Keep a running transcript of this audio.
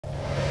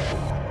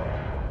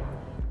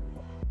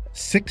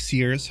6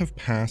 years have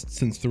passed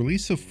since the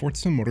release of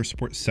Forza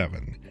Motorsport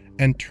 7,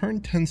 and Turn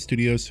 10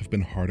 Studios have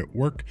been hard at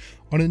work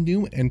on a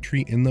new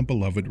entry in the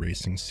beloved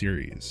racing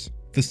series.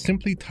 The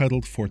simply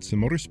titled Forza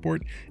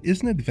Motorsport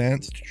is an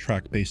advanced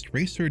track-based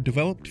racer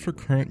developed for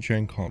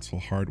current-gen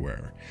console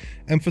hardware,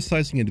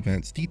 emphasizing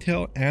advanced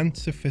detail and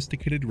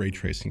sophisticated ray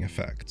tracing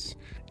effects.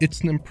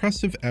 It's an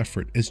impressive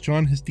effort, as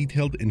John has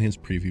detailed in his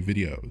preview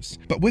videos,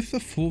 but with the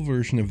full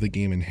version of the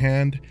game in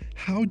hand,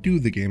 how do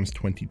the game's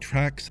 20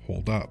 tracks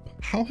hold up?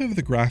 How have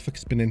the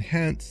graphics been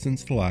enhanced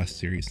since the last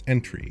series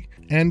entry?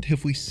 And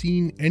have we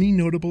seen any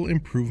notable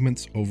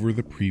improvements over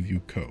the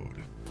preview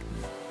code?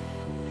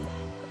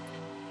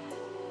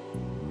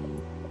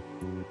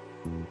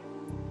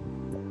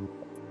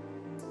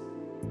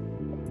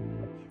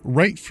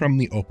 Right from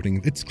the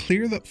opening, it's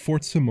clear that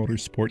Forza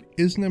Motorsport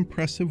is an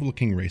impressive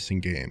looking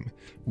racing game.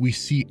 We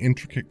see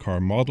intricate car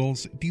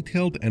models,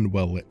 detailed and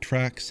well-lit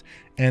tracks,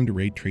 and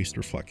ray-traced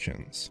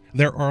reflections.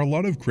 There are a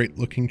lot of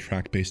great-looking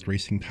track-based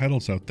racing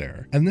titles out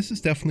there, and this is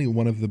definitely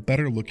one of the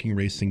better-looking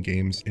racing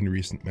games in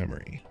recent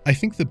memory. I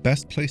think the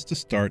best place to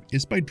start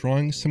is by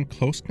drawing some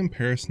close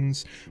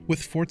comparisons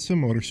with Forza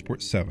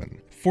Motorsport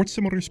 7.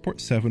 Forza Motorsport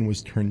 7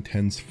 was Turn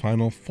 10's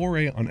final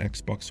foray on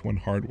Xbox One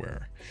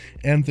hardware,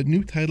 and the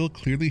new title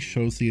clearly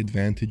shows the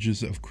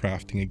advantages of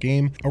crafting a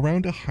game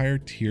around a higher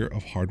tier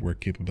of hardware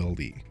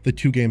capability. The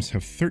two games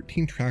have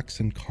 13 tracks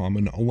in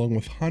common along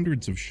with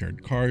hundreds of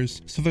shared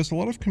cars, so there's a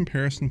lot of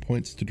comparison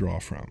points to draw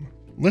from.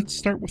 Let's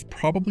start with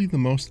probably the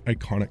most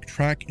iconic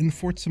track in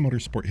Forza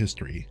Motorsport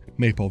history,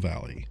 Maple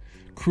Valley,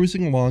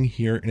 cruising along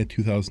here in a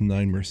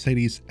 2009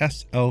 Mercedes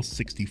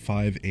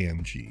SL65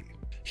 AMG.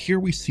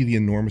 Here we see the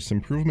enormous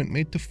improvement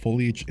made to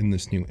foliage in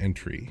this new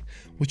entry,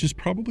 which is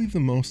probably the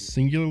most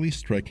singularly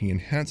striking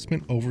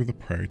enhancement over the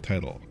prior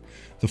title.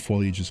 The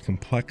foliage is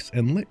complex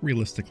and lit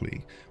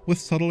realistically, with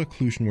subtle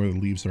occlusion where the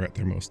leaves are at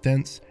their most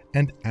dense,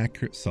 and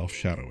accurate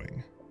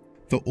self-shadowing.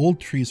 The old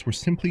trees were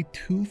simply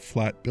two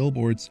flat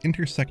billboards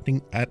intersecting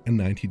at a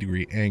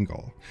 90-degree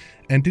angle,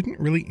 and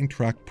didn't really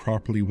interact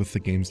properly with the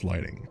game's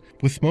lighting,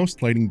 with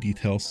most lighting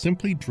details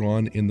simply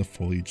drawn in the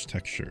foliage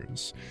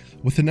textures.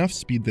 With enough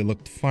speed they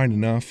looked fine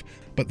enough,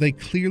 but they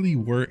clearly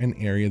were an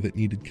area that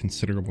needed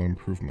considerable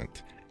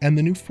improvement, and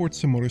the new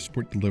Forza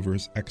Motorsport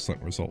delivers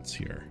excellent results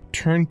here.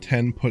 Turn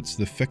 10 puts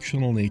the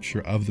fictional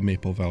nature of the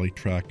Maple Valley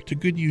track to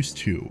good use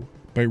too,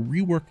 by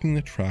reworking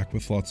the track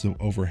with lots of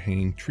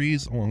overhanging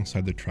trees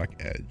alongside the track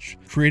edge,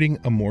 creating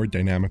a more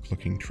dynamic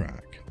looking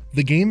track.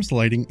 The game's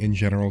lighting in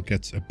general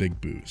gets a big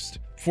boost.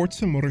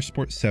 Forza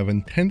Motorsport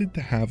 7 tended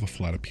to have a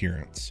flat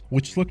appearance,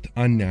 which looked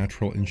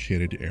unnatural in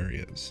shaded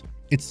areas.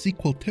 Its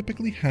sequel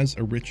typically has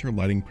a richer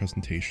lighting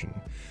presentation,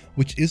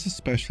 which is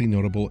especially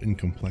notable in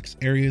complex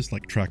areas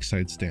like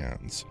trackside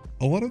stands.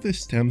 A lot of this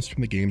stems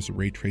from the game's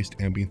ray-traced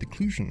ambient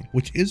occlusion,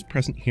 which is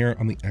present here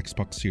on the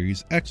Xbox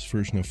Series X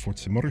version of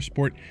Forza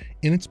Motorsport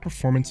in its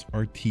Performance,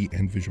 RT,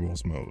 and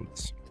Visuals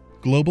modes.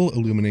 Global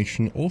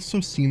illumination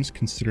also seems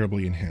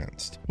considerably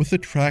enhanced, with the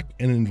track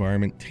and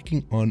environment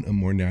taking on a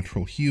more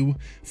natural hue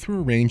through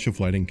a range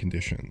of lighting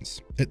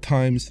conditions. At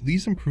times,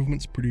 these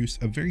improvements produce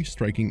a very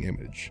striking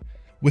image,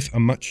 with a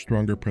much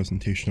stronger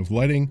presentation of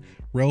lighting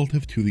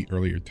relative to the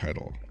earlier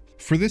title.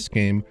 For this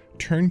game,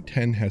 Turn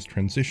 10 has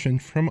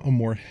transitioned from a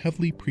more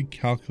heavily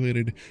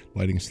pre-calculated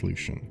lighting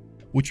solution,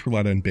 which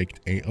relied on baked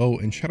AO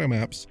and shadow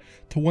maps,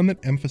 to one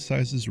that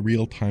emphasizes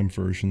real-time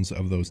versions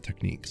of those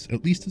techniques,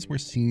 at least as we're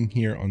seeing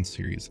here on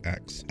Series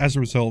X. As a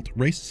result,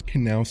 races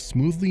can now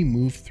smoothly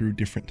move through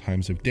different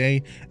times of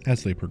day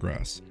as they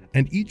progress,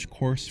 and each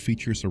course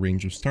features a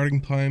range of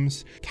starting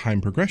times, time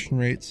progression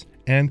rates,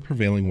 and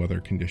prevailing weather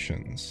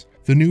conditions.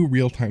 The new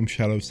real-time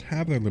shadows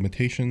have their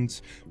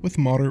limitations, with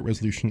moderate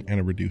resolution and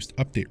a reduced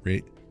update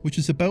rate, which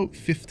is about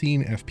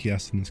 15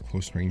 FPS in this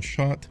close-range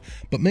shot,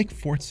 but make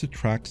Forza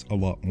tracks a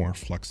lot more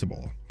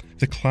flexible.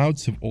 The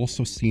clouds have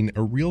also seen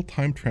a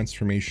real-time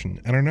transformation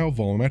and are now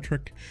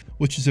volumetric,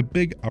 which is a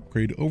big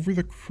upgrade over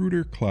the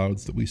cruder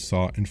clouds that we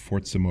saw in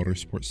Forza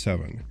Motorsport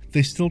 7.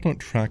 They still don't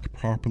track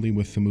properly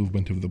with the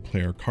movement of the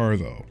player car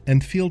though,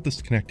 and feel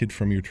disconnected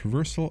from your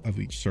traversal of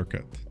each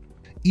circuit.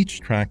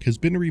 Each track has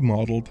been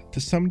remodeled to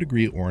some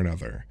degree or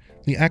another.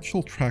 The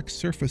actual track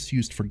surface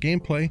used for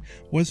gameplay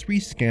was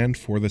rescanned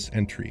for this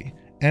entry,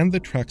 and the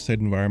trackside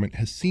environment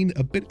has seen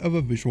a bit of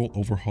a visual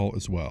overhaul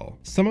as well.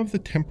 Some of the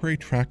temporary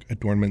track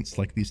adornments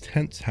like these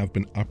tents have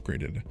been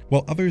upgraded,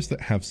 while others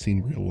that have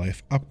seen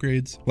real-life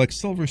upgrades, like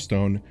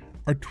Silverstone,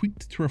 are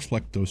tweaked to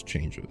reflect those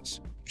changes.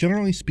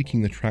 Generally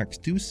speaking, the tracks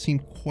do seem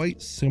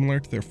quite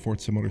similar to their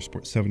Forza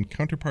Motorsport 7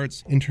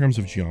 counterparts in terms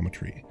of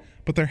geometry,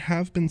 but there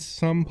have been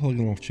some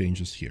polygonal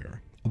changes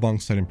here,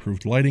 alongside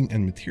improved lighting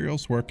and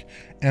materials work,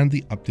 and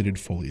the updated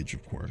foliage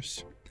of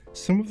course.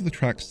 Some of the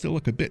tracks still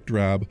look a bit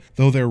drab,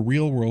 though their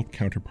real-world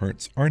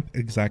counterparts aren't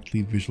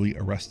exactly visually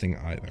arresting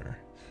either.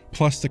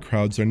 Plus, the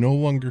crowds are no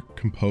longer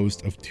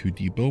composed of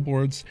 2D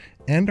billboards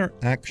and are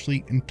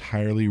actually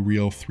entirely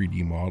real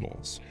 3D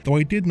models, though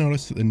I did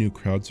notice that the new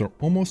crowds are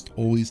almost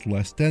always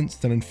less dense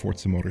than in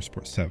Forza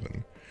Motorsport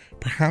 7,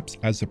 perhaps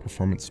as a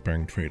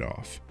performance-sparing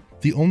trade-off.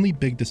 The only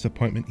big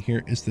disappointment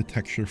here is the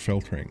texture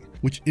filtering,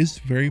 which is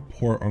very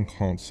poor on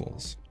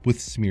consoles,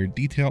 with smeared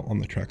detail on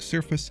the track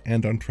surface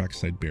and on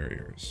trackside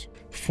barriers.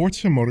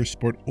 Forza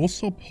Motorsport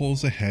also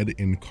pulls ahead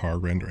in car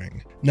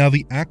rendering. Now,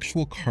 the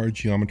actual car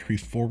geometry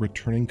for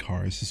returning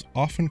cars is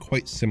often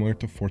quite similar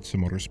to Forza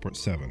Motorsport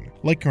 7.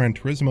 Like Gran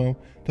Turismo,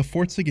 the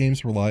Forza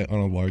games rely on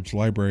a large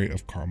library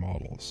of car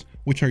models,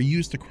 which are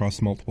used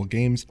across multiple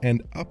games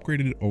and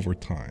upgraded over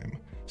time.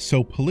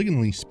 So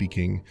polygonally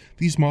speaking,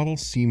 these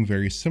models seem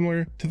very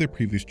similar to their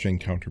previous gen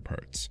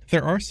counterparts.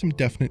 There are some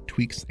definite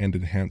tweaks and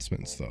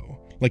enhancements though,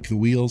 like the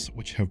wheels,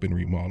 which have been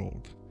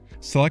remodeled.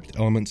 Select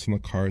elements on the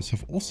cars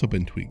have also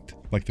been tweaked,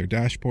 like their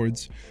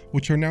dashboards,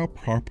 which are now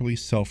properly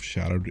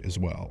self-shadowed as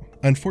well.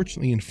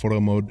 Unfortunately, in photo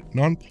mode,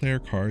 non-player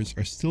cars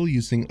are still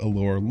using a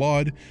lower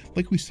LOD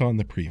like we saw in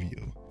the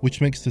preview,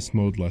 which makes this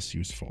mode less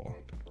useful.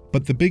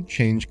 But the big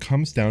change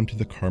comes down to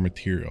the car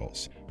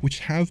materials, which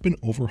have been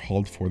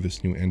overhauled for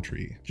this new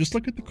entry. Just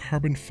look at the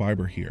carbon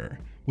fiber here,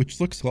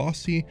 which looks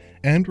glossy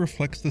and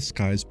reflects the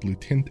sky's blue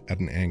tint at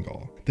an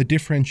angle. The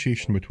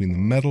differentiation between the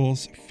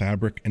metals,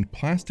 fabric, and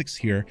plastics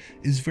here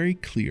is very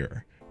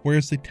clear,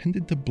 whereas they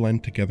tended to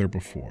blend together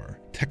before.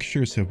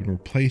 Textures have been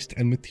replaced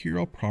and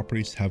material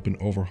properties have been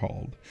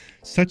overhauled,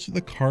 such that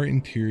the car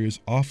interiors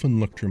often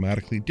look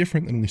dramatically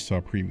different than we saw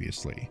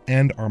previously,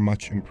 and are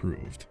much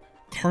improved.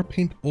 Car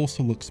paint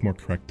also looks more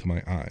correct to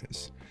my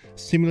eyes.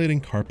 Simulating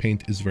car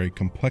paint is very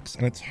complex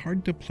and it's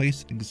hard to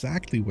place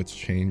exactly what's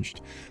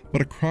changed,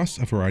 but across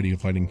a variety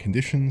of lighting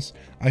conditions,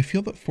 I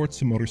feel that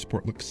Forza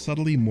Motorsport looks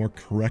subtly more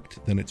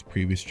correct than its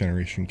previous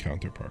generation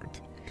counterpart.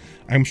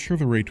 I'm sure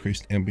the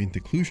ray-traced ambient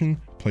occlusion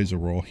plays a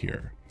role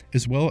here,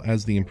 as well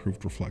as the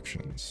improved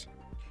reflections.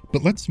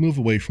 But let's move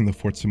away from the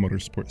Forza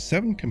Motorsport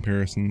 7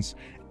 comparisons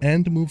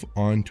and move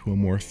on to a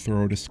more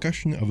thorough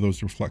discussion of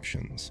those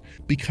reflections,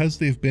 because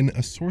they've been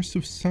a source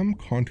of some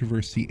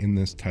controversy in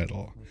this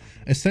title.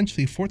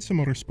 Essentially, Forza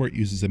Motorsport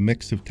uses a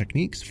mix of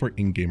techniques for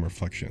in-game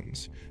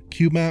reflections: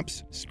 cube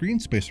maps, screen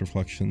space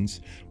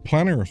reflections,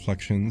 planar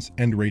reflections,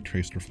 and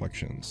ray-traced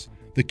reflections.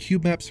 The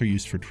cube maps are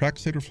used for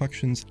trackside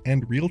reflections,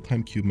 and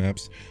real-time cube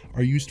maps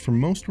are used for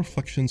most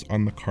reflections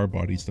on the car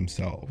bodies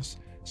themselves.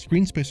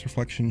 Screen space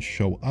reflections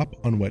show up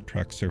on wet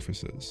track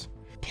surfaces.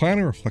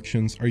 Planar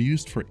reflections are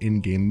used for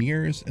in-game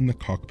mirrors in the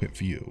cockpit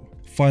view.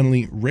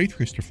 Finally,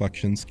 ray-traced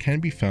reflections can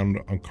be found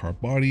on car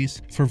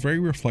bodies for very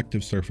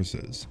reflective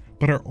surfaces,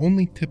 but are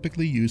only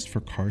typically used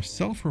for car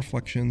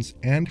self-reflections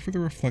and for the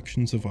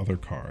reflections of other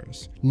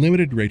cars.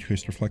 Limited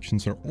ray-traced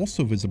reflections are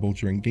also visible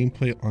during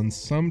gameplay on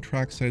some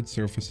trackside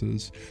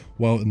surfaces,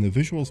 while in the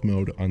visuals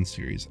mode on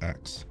Series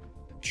X.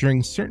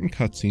 During certain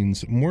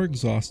cutscenes, more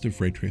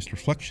exhaustive ray-traced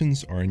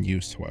reflections are in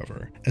use,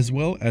 however, as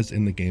well as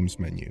in the game's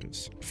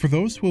menus. For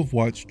those who have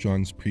watched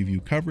John's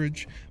preview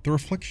coverage, the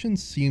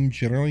reflections seem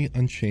generally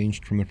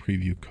unchanged from the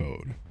preview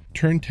code.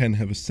 Turn 10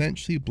 have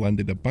essentially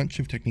blended a bunch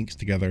of techniques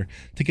together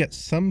to get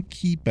some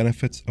key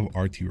benefits of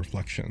RT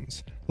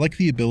reflections, like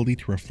the ability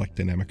to reflect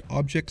dynamic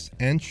objects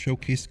and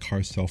showcase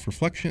car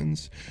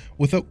self-reflections,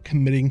 without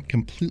committing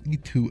completely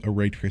to a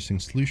ray tracing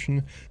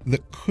solution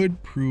that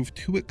could prove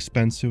too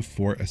expensive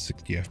for a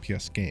 60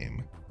 FPS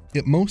game.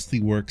 It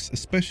mostly works,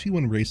 especially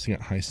when racing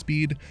at high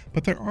speed,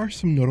 but there are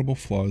some notable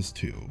flaws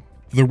too.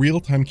 The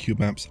real-time cube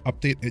maps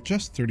update at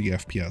just 30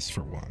 FPS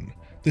for one.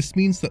 This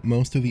means that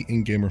most of the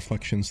in-game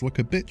reflections look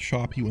a bit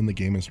choppy when the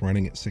game is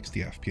running at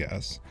 60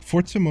 FPS.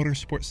 Forza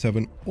Motorsport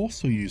 7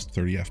 also used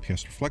 30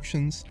 FPS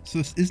reflections, so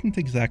this isn't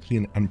exactly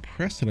an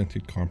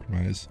unprecedented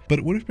compromise, but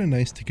it would have been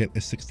nice to get a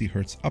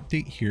 60Hz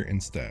update here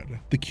instead.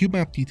 The cube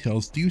map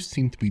details do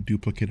seem to be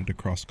duplicated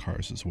across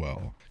cars as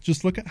well.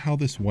 Just look at how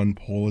this one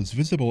pole is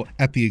visible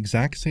at the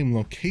exact same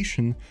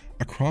location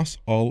across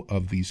all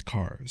of these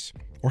cars,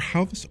 or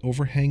how this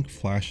overhang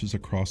flashes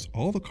across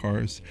all the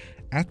cars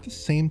at the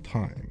same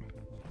time.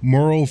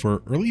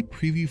 Moreover, early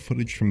preview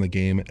footage from the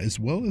game, as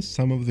well as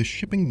some of the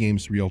shipping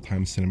game's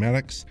real-time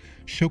cinematics,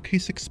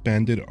 showcase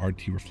expanded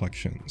RT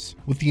reflections,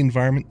 with the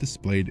environment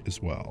displayed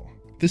as well.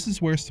 This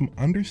is where some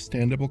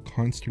understandable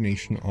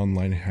consternation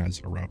online has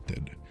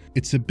erupted.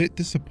 It's a bit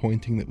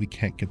disappointing that we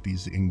can't get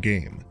these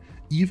in-game,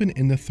 even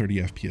in the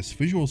 30 FPS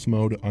visuals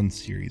mode on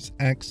Series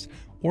X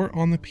or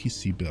on the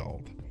PC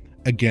build.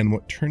 Again,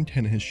 what Turn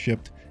 10 has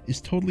shipped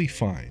is totally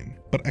fine,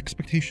 but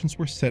expectations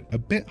were set a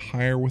bit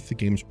higher with the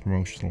game's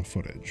promotional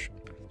footage.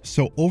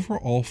 So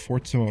overall,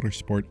 Forza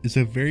Motorsport is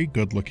a very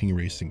good looking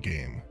racing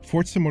game.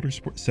 Forza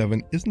Motorsport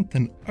 7 isn't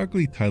an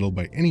ugly title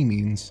by any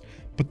means,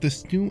 but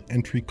this new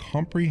entry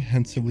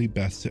comprehensively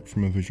bests it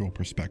from a visual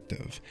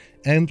perspective,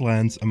 and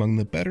lands among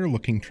the better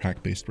looking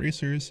track-based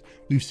racers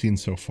we've seen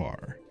so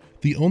far.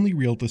 The only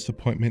real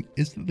disappointment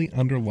is that the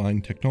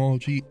underlying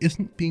technology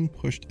isn't being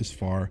pushed as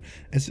far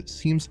as it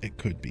seems it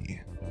could be.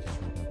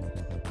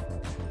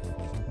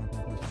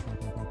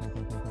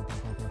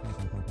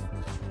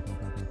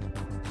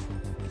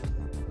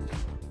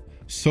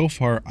 So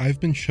far, I've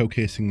been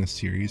showcasing the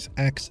Series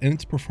X in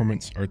its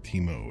Performance RT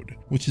mode,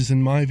 which is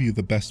in my view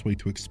the best way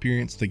to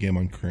experience the game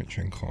on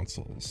current-gen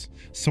consoles.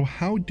 So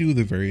how do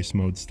the various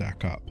modes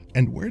stack up,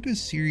 and where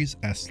does Series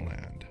S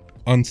land?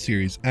 On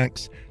Series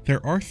X,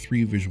 there are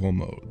 3 visual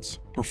modes: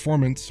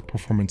 Performance,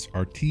 Performance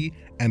RT,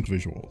 and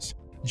Visuals.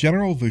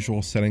 General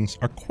visual settings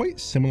are quite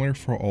similar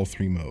for all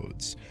 3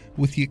 modes,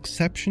 with the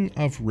exception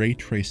of ray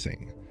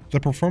tracing. The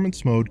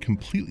Performance mode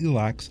completely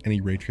lacks any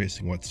ray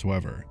tracing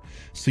whatsoever,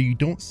 so you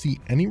don't see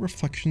any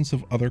reflections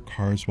of other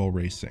cars while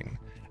racing,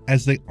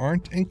 as they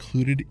aren't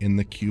included in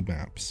the cube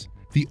maps.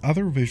 The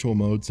other visual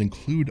modes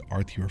include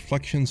RT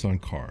reflections on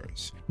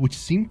cars, which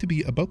seem to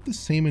be about the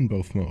same in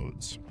both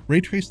modes.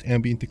 Ray-traced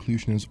ambient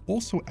occlusion is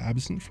also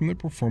absent from the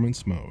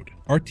Performance mode.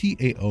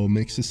 RTAO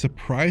makes a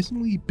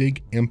surprisingly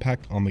big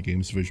impact on the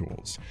game's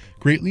visuals,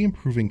 greatly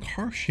improving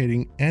car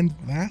shading and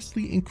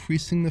vastly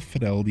increasing the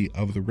fidelity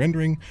of the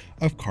rendering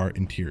of car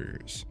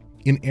interiors.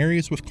 In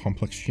areas with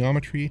complex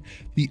geometry,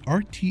 the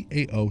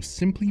RTAO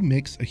simply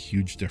makes a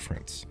huge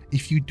difference.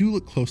 If you do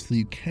look closely,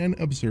 you can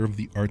observe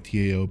the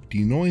RTAO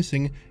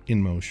denoising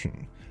in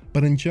motion,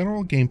 but in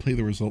general gameplay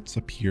the results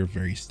appear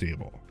very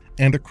stable.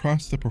 And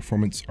across the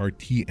Performance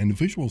RT and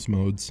Visuals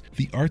modes,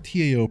 the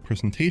RTAO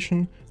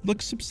presentation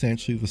looks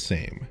substantially the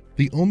same.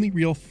 The only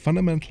real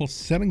fundamental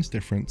settings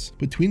difference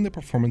between the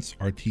Performance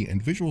RT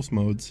and Visuals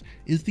modes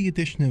is the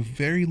addition of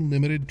very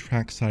limited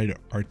trackside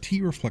RT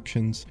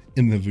reflections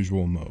in the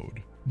Visual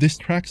mode. This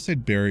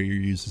trackside barrier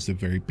uses a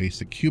very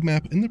basic cube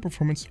map in the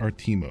Performance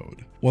RT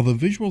mode, while the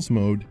Visuals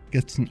mode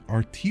gets an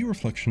RT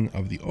reflection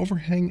of the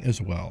overhang as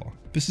well.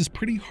 This is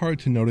pretty hard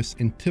to notice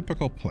in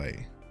typical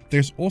play.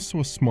 There's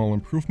also a small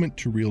improvement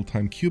to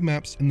real-time cube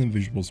maps in the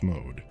Visuals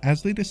mode,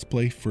 as they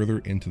display further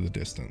into the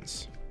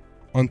distance.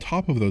 On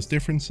top of those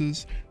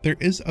differences, there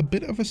is a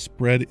bit of a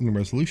spread in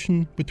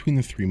resolution between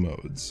the 3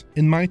 modes.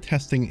 In my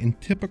testing, in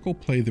typical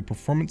play, the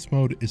Performance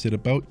mode is at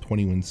about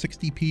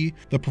 2160p,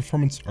 the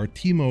Performance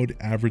RT mode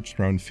averaged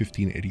around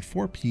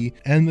 1584p,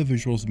 and the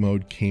Visuals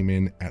mode came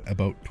in at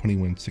about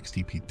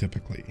 2160p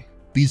typically.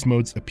 These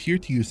modes appear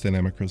to use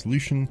dynamic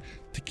resolution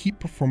to keep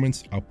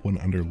performance up when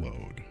under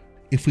load.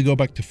 If we go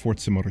back to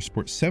Forza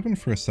Motorsport 7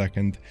 for a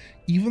second,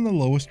 even the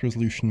lowest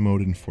resolution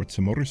mode in Forza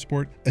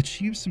Motorsport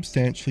achieves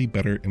substantially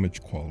better image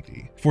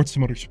quality. Forza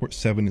Motorsport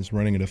 7 is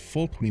running at a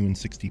full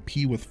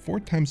 2160p with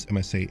 4x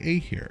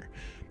MSAA here,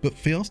 but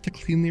fails to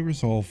cleanly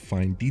resolve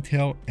fine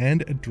detail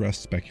and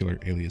address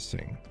specular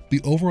aliasing.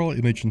 The overall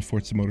image in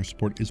Forza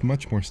Motorsport is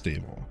much more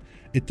stable.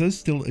 It does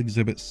still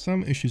exhibit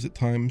some issues at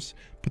times,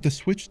 but the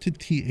switch to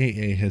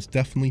TAA has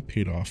definitely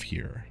paid off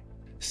here.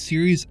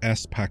 Series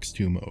S packs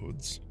 2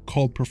 modes,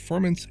 called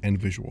Performance and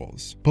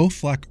Visuals.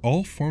 Both lack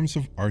all forms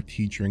of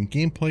RT during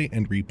gameplay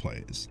and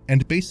replays,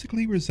 and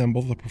basically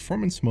resemble the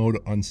Performance mode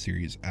on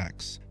Series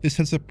X. This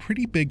has a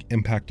pretty big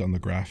impact on the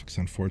graphics,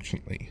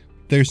 unfortunately.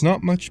 There's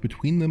not much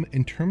between them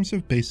in terms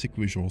of basic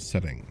visual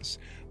settings,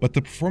 but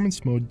the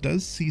Performance mode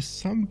does see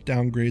some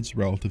downgrades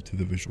relative to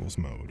the Visuals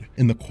mode,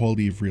 in the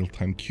quality of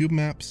real-time cube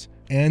maps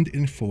and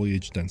in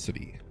foliage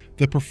density.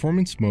 The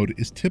Performance mode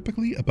is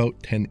typically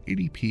about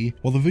 1080p,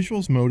 while the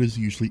Visuals mode is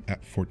usually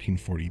at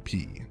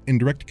 1440p. In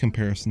direct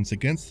comparisons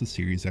against the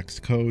Series X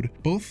code,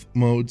 both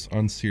modes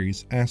on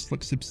Series S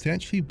look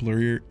substantially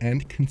blurrier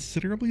and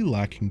considerably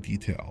lacking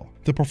detail.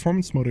 The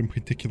Performance mode in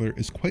particular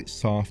is quite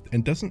soft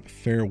and doesn't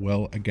fare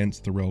well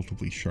against the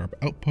relatively sharp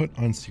output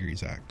on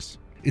Series X.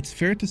 It's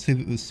fair to say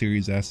that the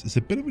Series S is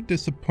a bit of a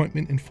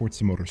disappointment in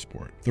Forza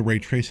Motorsport. The ray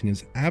tracing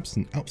is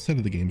absent outside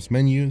of the game's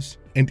menus,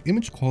 and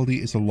image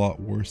quality is a lot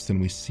worse than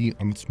we see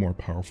on its more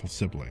powerful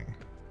sibling.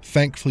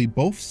 Thankfully,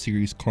 both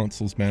series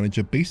consoles manage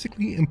a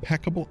basically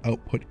impeccable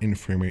output in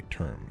framerate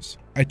terms.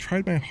 I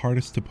tried my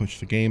hardest to push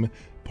the game,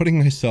 putting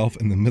myself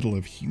in the middle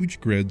of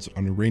huge grids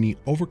on rainy,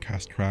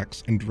 overcast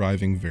tracks and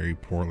driving very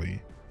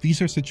poorly. These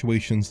are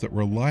situations that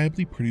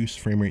reliably produce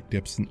framerate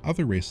dips in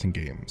other racing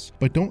games,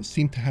 but don't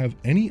seem to have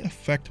any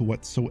effect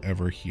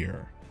whatsoever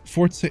here.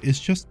 Forza is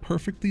just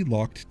perfectly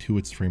locked to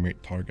its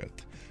framerate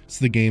target,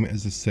 so the game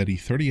is a steady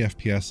 30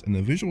 FPS in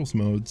the Visuals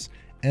modes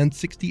and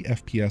 60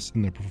 FPS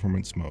in the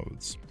Performance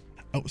modes.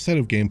 Outside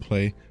of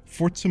gameplay,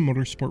 Forza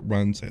Motorsport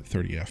runs at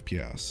 30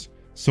 FPS,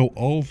 so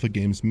all of the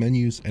game's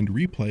menus and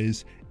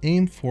replays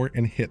aim for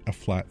and hit a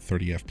flat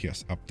 30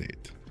 FPS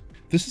update.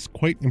 This is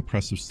quite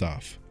impressive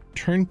stuff.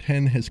 Turn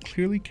 10 has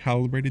clearly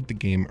calibrated the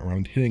game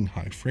around hitting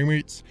high frame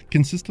rates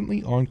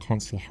consistently on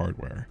console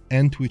hardware,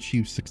 and to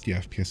achieve 60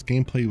 FPS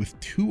gameplay with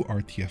 2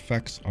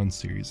 RTFX on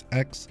Series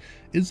X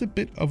is a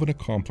bit of an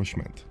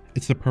accomplishment.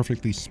 It's a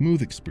perfectly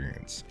smooth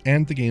experience,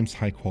 and the game's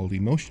high quality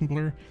motion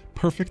blur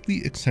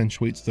perfectly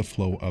accentuates the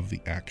flow of the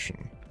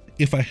action.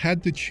 If I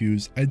had to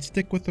choose, I'd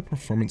stick with the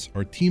Performance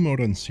RT mode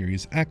on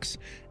Series X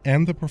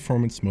and the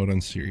Performance mode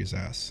on Series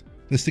S.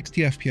 The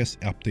 60 FPS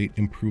update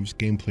improves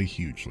gameplay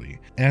hugely,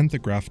 and the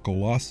graphical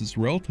losses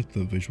relative to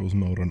the Visuals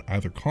mode on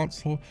either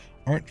console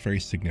aren't very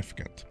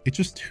significant. It's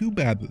just too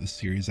bad that the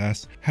Series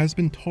S has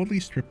been totally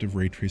stripped of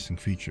ray tracing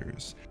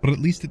features, but at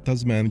least it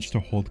does manage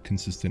to hold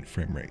consistent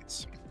frame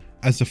rates.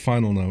 As a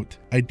final note,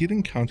 I did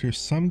encounter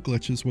some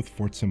glitches with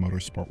Forza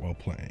Motorsport while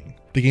playing.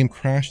 The game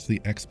crashed the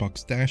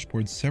Xbox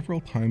dashboard several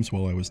times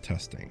while I was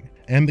testing,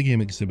 and the game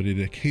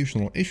exhibited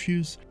occasional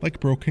issues like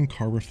broken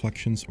car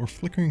reflections or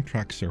flickering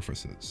track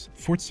surfaces.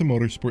 Forza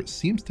Motorsport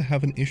seems to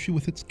have an issue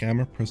with its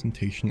gamma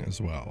presentation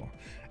as well,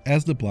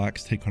 as the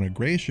blacks take on a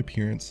grayish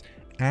appearance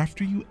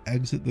after you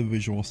exit the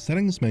visual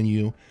settings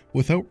menu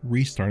without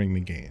restarting the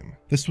game.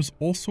 This was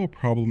also a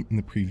problem in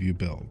the preview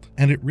build,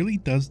 and it really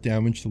does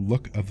damage the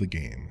look of the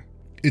game.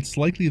 It's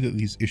likely that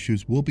these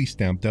issues will be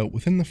stamped out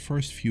within the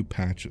first few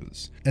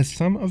patches, as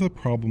some of the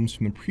problems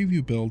from the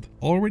preview build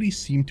already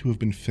seem to have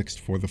been fixed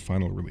for the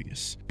final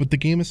release, but the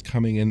game is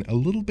coming in a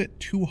little bit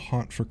too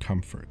hot for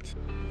comfort.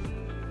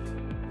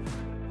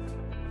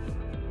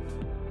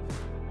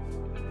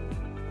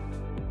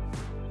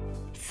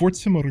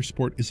 Forza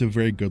Motorsport is a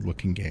very good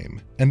looking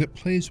game, and it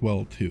plays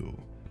well too.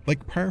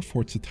 Like prior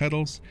Forza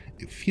titles,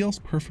 it feels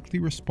perfectly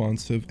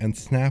responsive and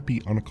snappy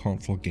on a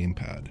console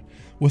gamepad,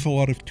 with a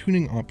lot of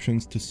tuning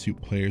options to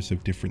suit players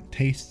of different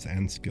tastes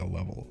and skill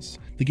levels.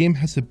 The game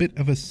has a bit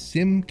of a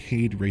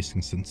simcade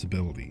racing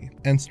sensibility,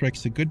 and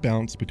strikes a good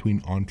balance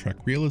between on-track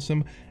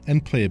realism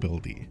and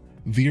playability,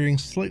 veering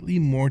slightly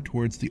more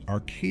towards the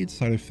arcade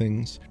side of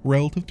things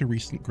relative to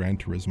recent Gran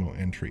Turismo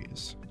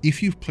entries.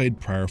 If you've played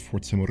prior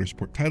Forza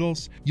Motorsport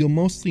titles, you'll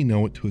mostly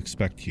know what to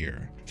expect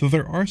here, though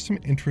there are some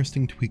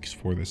interesting tweaks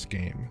for this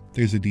game.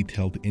 There's a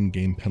detailed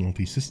in-game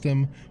penalty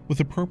system, with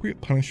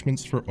appropriate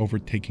punishments for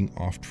overtaking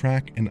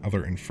off-track and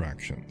other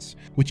infractions,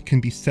 which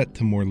can be set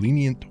to more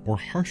lenient or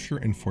harsher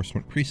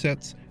enforcement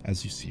presets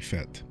as you see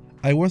fit.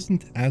 I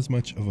wasn't as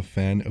much of a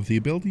fan of the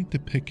ability to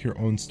pick your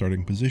own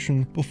starting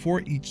position before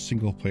each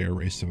single-player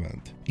race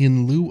event,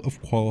 in lieu of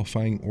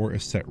qualifying or a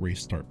set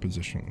race start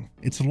position.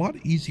 It's a lot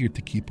easier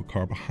to keep a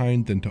car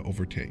behind than to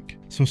overtake,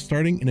 so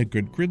starting in a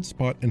good grid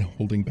spot and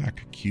holding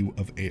back a queue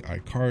of AI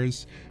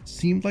cars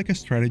seemed like a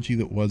strategy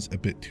that was a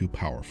bit too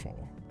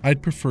powerful.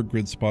 I'd prefer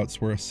grid spots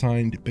were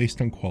assigned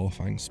based on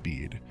qualifying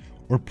speed,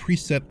 or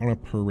preset on a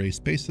per-race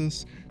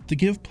basis to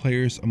give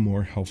players a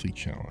more healthy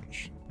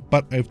challenge.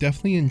 But I've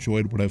definitely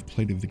enjoyed what I've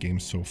played of the game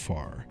so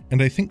far,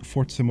 and I think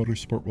Forza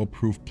Motorsport will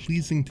prove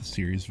pleasing to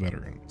series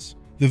veterans.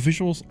 The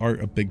visuals are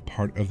a big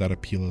part of that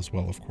appeal as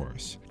well, of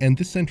course, and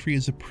this entry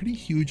is a pretty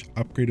huge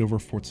upgrade over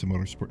Forza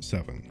Motorsport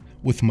 7,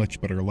 with much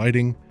better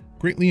lighting,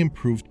 greatly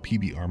improved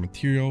PBR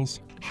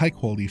materials, high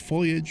quality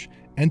foliage,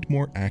 and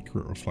more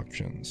accurate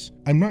reflections.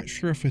 I'm not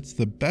sure if it's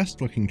the best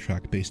looking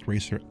track-based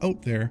racer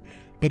out there,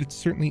 but it's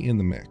certainly in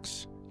the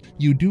mix.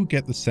 You do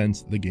get the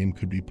sense that the game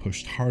could be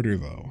pushed harder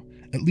though,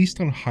 at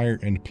least on higher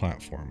end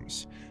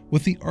platforms,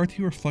 with the RT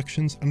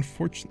reflections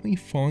unfortunately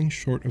falling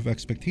short of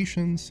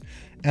expectations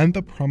and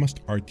the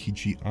promised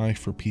RTGI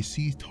for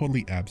PC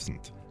totally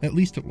absent, at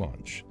least at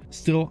launch.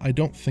 Still, I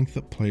don't think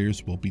that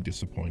players will be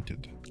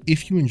disappointed.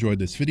 If you enjoyed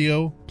this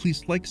video,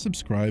 please like,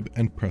 subscribe,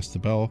 and press the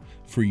bell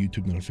for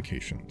YouTube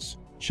notifications.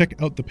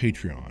 Check out the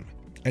Patreon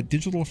at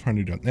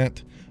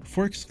digitalfoundry.net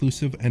for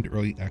exclusive and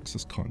early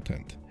access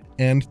content.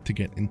 And to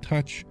get in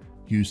touch,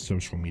 use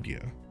social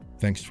media.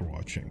 Thanks for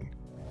watching.